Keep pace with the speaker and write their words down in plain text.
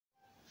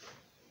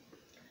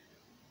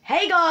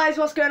Hey guys,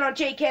 what's going on?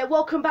 Jake here.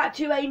 Welcome back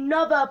to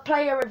another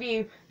player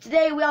review.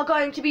 Today we are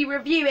going to be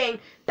reviewing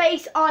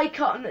base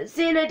icon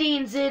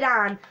Zinedine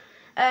Zidane.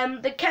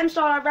 The chem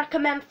style I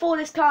recommend for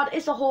this card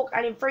is the Hawk,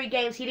 and in 3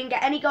 games he didn't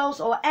get any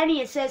goals or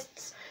any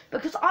assists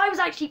because I was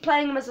actually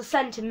playing him as a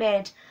centre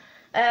mid.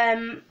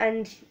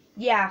 And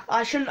yeah,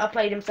 I shouldn't have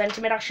played him centre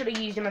mid. I should have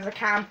used him as a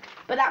cam,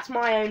 but that's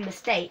my own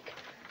mistake.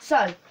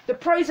 So the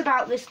pros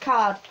about this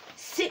card: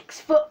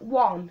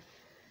 6'1".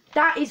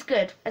 That is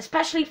good,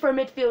 especially for a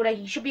midfielder.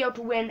 He should be able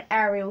to win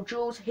aerial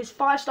duels. His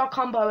 5-star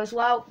combo as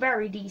well,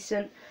 very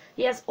decent.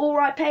 He has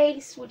alright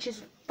pace, which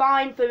is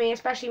fine for me,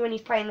 especially when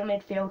he's playing the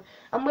midfield.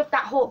 And with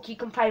that Hawk, you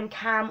can play him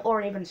cam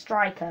or even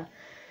striker.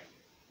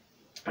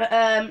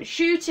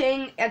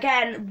 Shooting,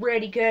 again,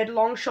 really good.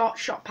 Long shot,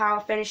 shot power,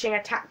 finishing,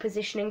 attack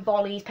positioning,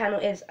 volleys,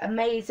 penalties,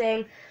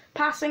 amazing.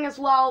 Passing as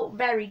well,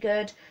 very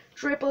good.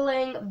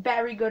 Dribbling,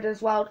 very good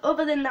as well.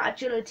 Other than that,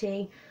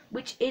 agility,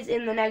 which is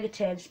in the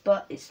negatives,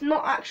 but it's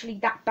not actually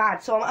that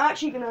bad. So I'm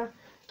actually going to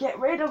get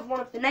rid of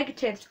one of the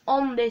negatives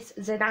on this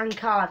Zidane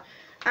card.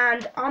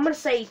 And I'm going to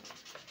say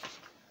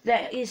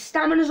that his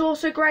stamina is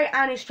also great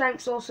and his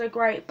strength is also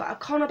great. But a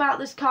con about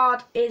this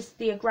card is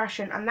the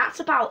aggression, and that's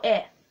about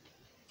it.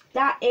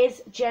 That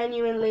is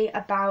genuinely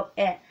about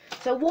it.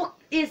 So what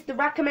is the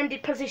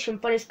recommended position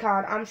for this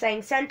card? I'm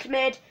saying centre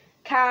mid,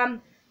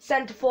 cam,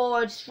 centre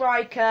forward,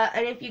 striker,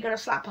 and if you're going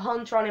to slap a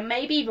hunter on him,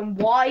 maybe even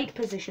wide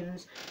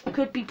positions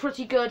could be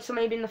pretty good. So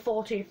maybe in the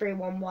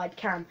 4-2-3-1 wide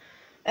cam.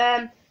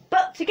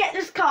 But to get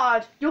this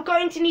card, you're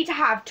going to need to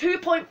have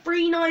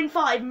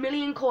 2.395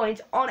 million coins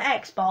on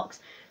Xbox.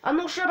 I'm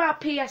not sure about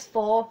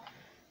PS4.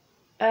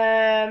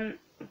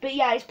 But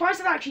yeah, his price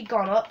has actually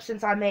gone up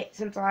since I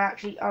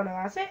actually. Oh no,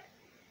 has it?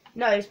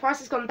 No, his price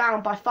has gone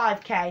down by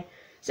 5k.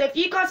 So if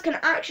you guys can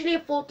actually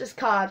afford this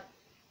card,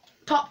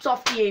 tops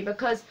off to you,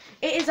 because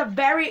it is a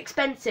very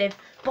expensive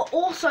but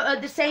also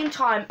at the same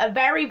time a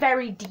very,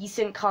 very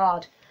decent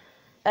card.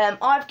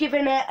 I've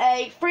given it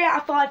a 3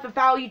 out of 5 for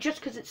value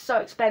just because it's so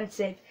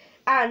expensive,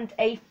 and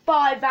a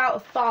 5 out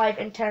of 5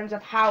 in terms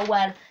of how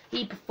well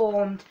he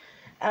performed.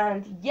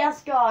 And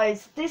yes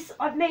guys,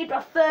 I've made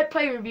a third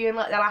play review in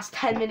like the last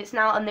 10 minutes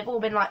now, and they've all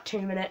been like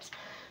 2 minutes,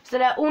 so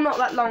they're all not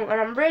that long, and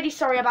I'm really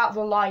sorry about the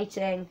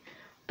lighting.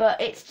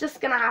 But it's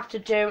just going to have to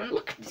do. And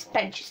look at this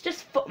bench. It's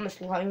just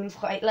footless loans,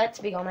 like, let's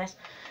be honest.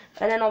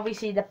 And then,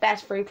 obviously, the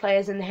best 3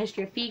 players in the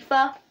history of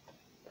FIFA.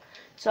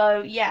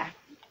 So, yeah.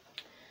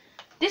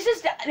 This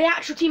is the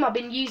actual team I've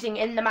been using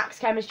in the Max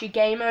Chemistry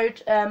game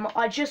mode.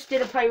 I just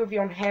did a play review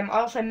on him.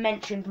 I also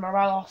mentioned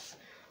Morelos.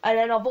 And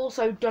then I've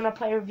also done a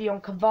play review on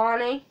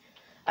Cavani.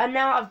 And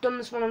now I've done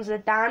this one on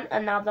Zidane.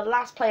 And now the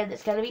last player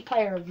that's going to be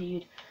player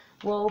reviewed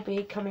will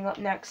be coming up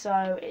next.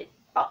 So,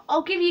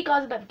 I'll give you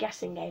guys a bit of a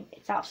guessing game.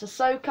 It's out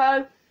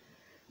Sissoko,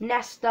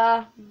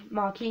 Nesta,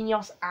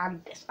 Marquinhos,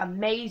 and this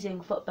amazing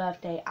FUT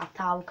Birthday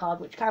Atal card,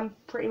 which can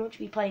pretty much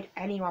be played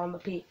anywhere on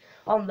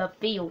the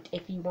field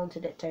if you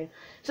wanted it to.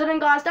 So then,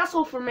 guys, that's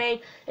all from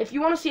me. If you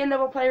want to see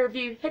another player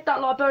review, hit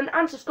that like button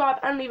and subscribe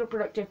and leave a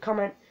productive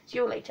comment. See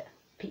you later.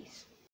 Peace.